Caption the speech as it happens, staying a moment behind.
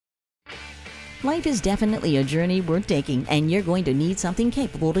Life is definitely a journey worth taking, and you're going to need something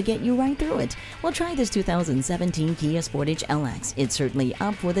capable to get you right through it. Well, try this 2017 Kia Sportage LX. It's certainly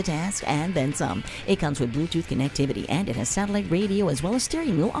up for the task and then some. It comes with Bluetooth connectivity, and it has satellite radio as well as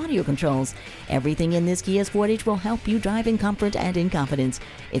steering wheel audio controls. Everything in this Kia Sportage will help you drive in comfort and in confidence.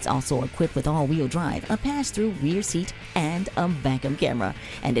 It's also equipped with all-wheel drive, a pass-through rear seat, and a backup camera.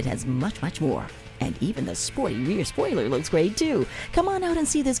 And it has much more. And even the sporty rear spoiler looks great too. Come on out and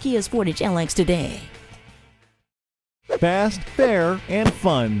see this Kia Sportage LX today. Fast, fair, and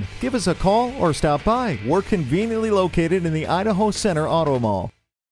fun. Give us a call or stop by. We're conveniently located in the Idaho Center Auto Mall.